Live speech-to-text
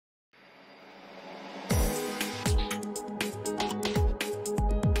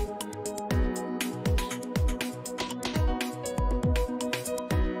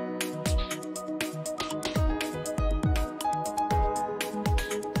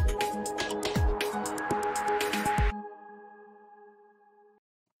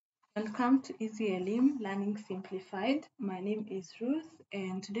Welcome to Easy Elim Learning Simplified. My name is Ruth,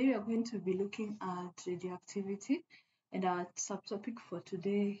 and today we are going to be looking at radioactivity. And our subtopic for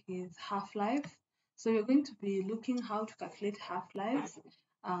today is half-life. So we're going to be looking how to calculate half-lives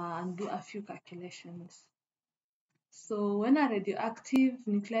and do a few calculations. So when a radioactive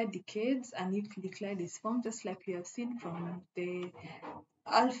nuclide decays, a nuclide is formed, just like we have seen from the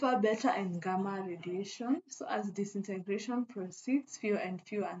alpha, beta, and gamma radiation. So as disintegration proceeds, fewer and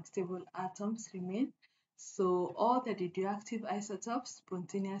fewer unstable atoms remain. So all the radioactive isotopes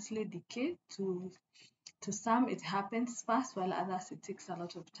spontaneously decay. To some, it happens fast, while others, it takes a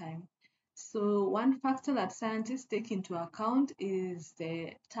lot of time. So one factor that scientists take into account is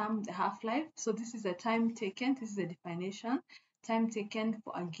the term, the half-life. So this is the time taken, this is the definition, time taken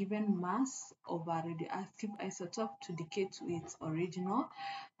for a given mass of a radioactive isotope to decay to its original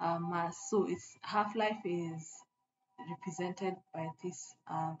mass. So its half-life is represented by this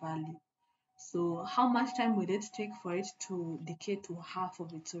value. So how much time will it take for it to decay to half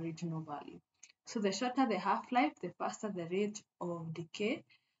of its original value? So the shorter the half-life, the faster the rate of decay.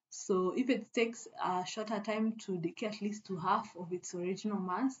 So if it takes a shorter time to decay at least to half of its original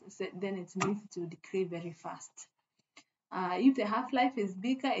mass, then it means it will decay very fast. If the half-life is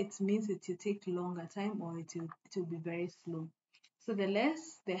bigger, it means it will take longer time or it will be very slow. So the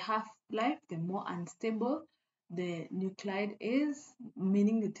less the half-life, the more unstable the nuclide is,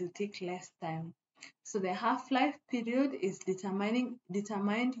 meaning it will take less time. So the half-life period is determined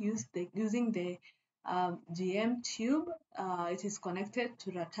using the GM tube. It is connected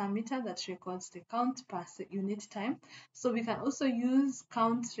to rotameter that records the count per unit time. So we can also use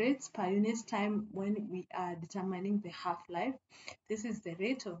count rates per unit time when we are determining the half-life. This is the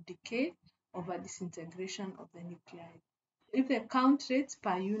rate of decay over disintegration of the nuclide. If the count rate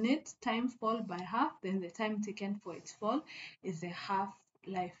per unit time fall by half, then the time taken for its fall is the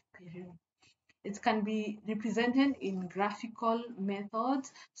half-life period. It can be represented in graphical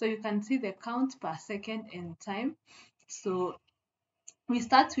methods. So you can see the count per second and time. So we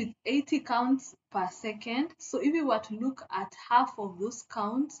start with 80 counts per second. So if we were to look at half of those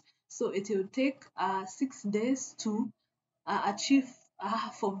counts, so it will take 6 days to achieve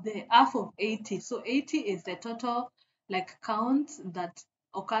half of 80. So 80 is the total count that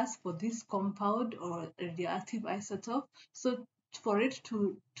occurs for this compound or radioactive isotope. So for it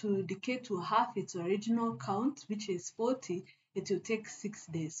to decay to half its original count, which is 40, it will take 6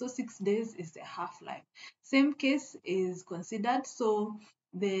 days. So 6 days is the half-life. Same case is considered. So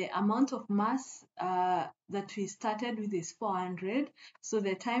the amount of mass that we started with is 400. So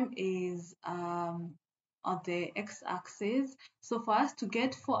the time is on the x-axis. So for us to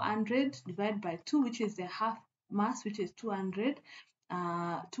get 400 divided by 2, which is the half mass, which is 200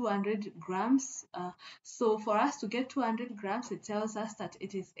 grams. So for us to get 200 grams, it tells us that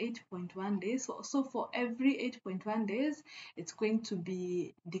it is 8.1 days. So for every 8.1 days, it's going to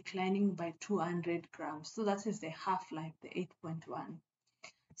be declining by 200 grams. So that is the half-life, the 8.1.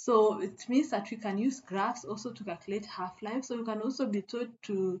 So it means that we can use graphs also to calculate half-life. So you can also be told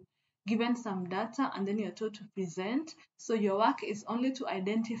to given some data and then you're told to present. So your work is only to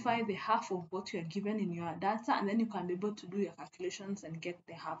identify the half of what you're given in your data, and then you can be able to do your calculations and get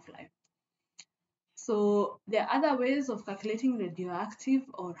the half-life. So there are other ways of calculating radioactive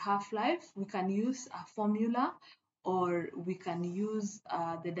or half-life. We can use a formula or we can use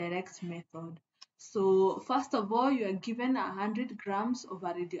the direct method. So first of all, you are given 100 grams of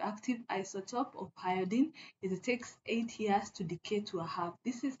a radioactive isotope of iodine. It takes 8 years to decay to a half.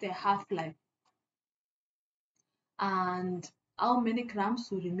 This is the half-life. And how many grams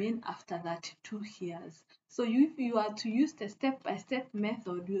will remain after that 2 years. So if you are to use the step-by-step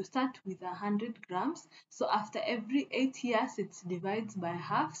method, you start with 100 grams. So after every 8 years, it divides by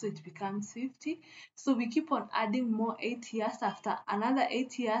half, so it becomes 50. So we keep on adding more 8 years. After another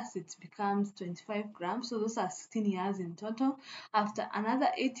 8 years, it becomes 25 grams. So those are 16 years in total. After another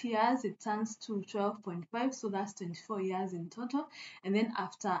 8 years, it turns to 12.5. So that's 24 years in total. And then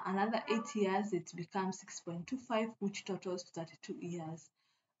after another 8 years, it becomes 6.25, which totals 32 years.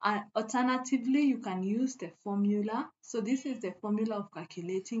 Alternatively, you can use the formula. So this is the formula of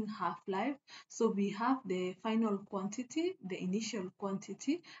calculating half-life. So we have the final quantity, the initial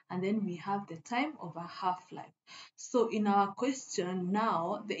quantity, and then we have the time of a half-life. So in our question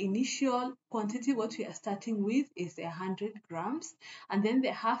now, the initial quantity, what we are starting with is 100 grams. And then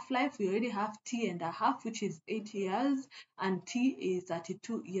the half-life, we already have t and a half, which is 8 years, and t is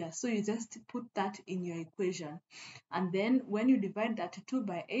 32 years. So you just put that in your equation. And then when you divide 32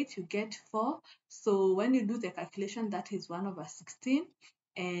 by 8, you get 4. So when you do the calculation, that is 1/16,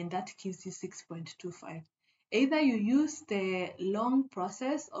 and that gives you 6.25. Either you use the long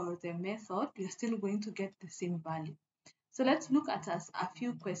process or the method, you're still going to get the same value. So let's look at a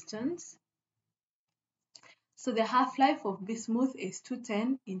few questions. So the half-life of bismuth is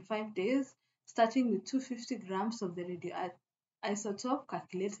 210 in 5 days. Starting with 250 grams of the radioisotope,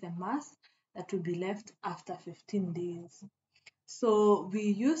 calculate the mass that will be left after 15 days. So we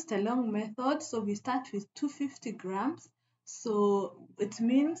use the long method. So we start with 250 grams. So it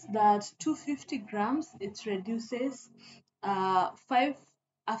means that 250 grams, it reduces five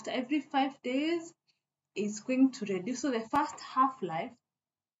after every 5 days. It's going to reduce. So the first half-life,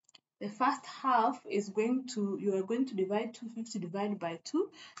 the first half is going to, you are going to divide 250 divided by 2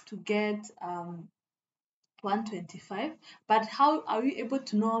 to get 125. But how are we able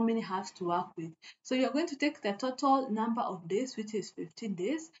to know how many halves to work with? So you're going to take the total number of days, which is 15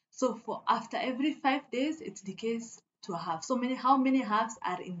 days. So for after every 5 days, it decays to a half. So how many halves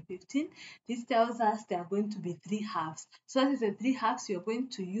are in 15? This tells us there are going to be 3 halves. So that is the 3 halves you're going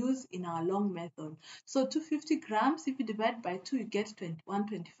to use in our long method. So 250 grams, if you divide by 2, you get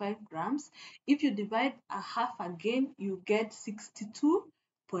 125 grams. If you divide a half again, you get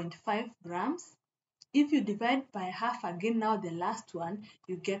 62.5 grams. If you divide by half again, now the last one,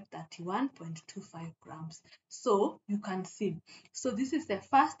 you get 31.25 grams. So you can see. So this is the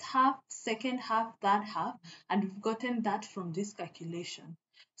first half, second half, third half, and we've gotten that from this calculation.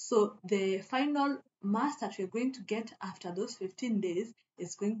 So the final mass that we're going to get after those 15 days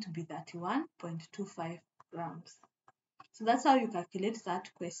is going to be 31.25 grams. So that's how you calculate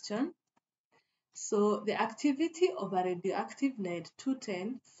that question. So the activity of a radioactive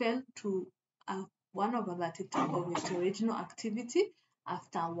lead-210 fell to 1/32 of its original activity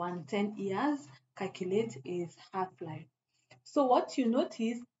after 110 years. Calculate its half-life. So what you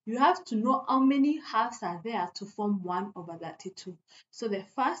notice, you have to know how many halves are there to form 1/32. So the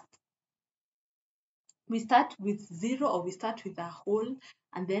first, we start with 0, or we start with a whole,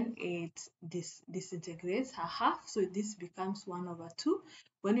 and then it disintegrates a half, so this becomes 1/2.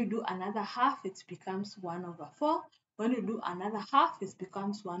 When you do another half, it becomes 1/4. When you do another half, it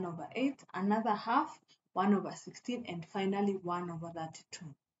becomes 1/8, another half 1/16, and finally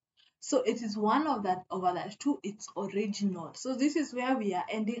 1/32. So it is 1/2, it's original. So this is where we are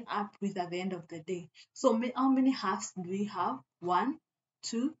ending up with at the end of the day. So how many halves do we have? 1,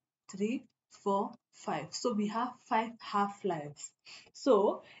 2, 3, 4, 5. So we have 5 half-lives.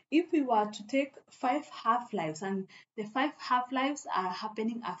 So if we were to take 5 half-lives, and the 5 half-lives are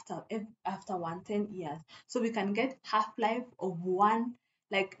happening after 110 years, so we can get half-life of 1.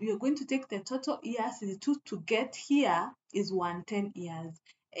 Like, we are going to take the total years to get here is 110 years,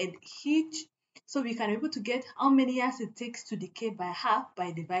 and each, so we can be able to get how many years it takes to decay by half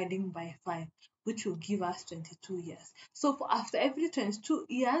by dividing by 5, which will give us 22 years. So after every 22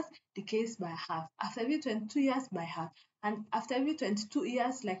 years, decays by half. After every 22 years, by half. And after every 22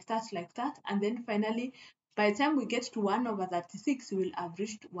 years, like that. And then finally, by the time we get to 1/36, we will have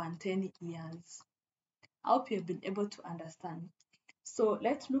reached 110 years. I hope you've been able to understand. So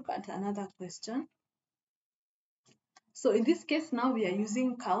let's look at another question. So in this case, now we are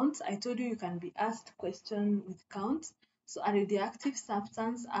using counts. I told you can be asked question with counts. So a radioactive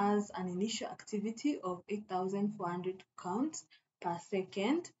substance has an initial activity of 8,400 counts per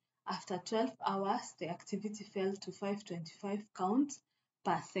second. After 12 hours, the activity fell to 525 counts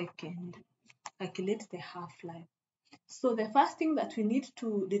per second. Calculate the half-life. So the first thing that we need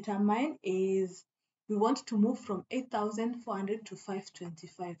to determine is we want to move from 8,400 to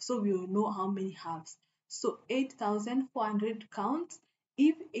 525. So we will know how many halves. So 8,400 counts.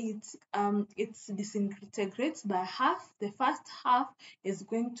 If it disintegrates by half, the first half is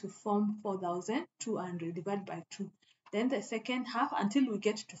going to form 4,200 divided by 2. Then the second half, until we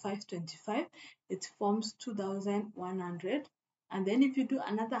get to 525, it forms 2,100. And then if you do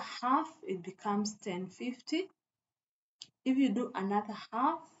another half, it becomes 1050. If you do another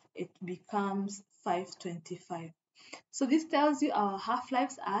half, it becomes 525. So this tells you our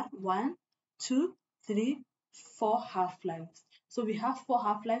half-lives are 1, 2, 3, 4 half-lives. So we have 4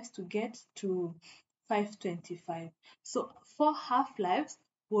 half-lives to get to 525. So 4 half-lives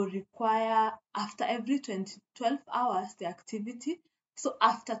will require, after every 12 hours, the activity. So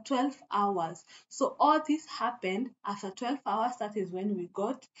after 12 hours. So all this happened after 12 hours. That is when we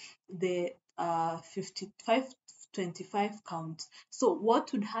got the 525 counts. So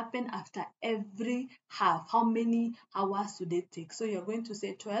what would happen after every half? How many hours would it take? So you're going to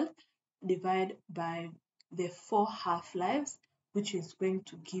say 12 divided by the 4 half-lives, which is going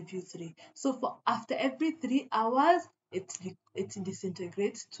to give you 3. So for after every 3 hours, it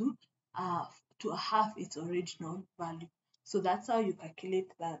disintegrates to half its original value. So that's how you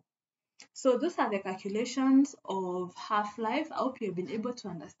calculate that. So those are the calculations of half-life. I hope you've been able to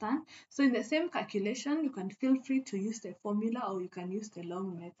understand. So in the same calculation, you can feel free to use the formula or you can use the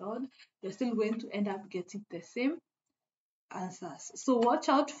long method. You're still going to end up getting the same answers. So watch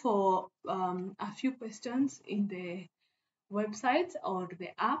out for a few questions in the website or the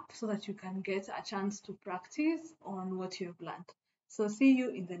app so that you can get a chance to practice on what you've learned. So see you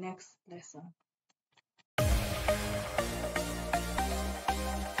in the next lesson.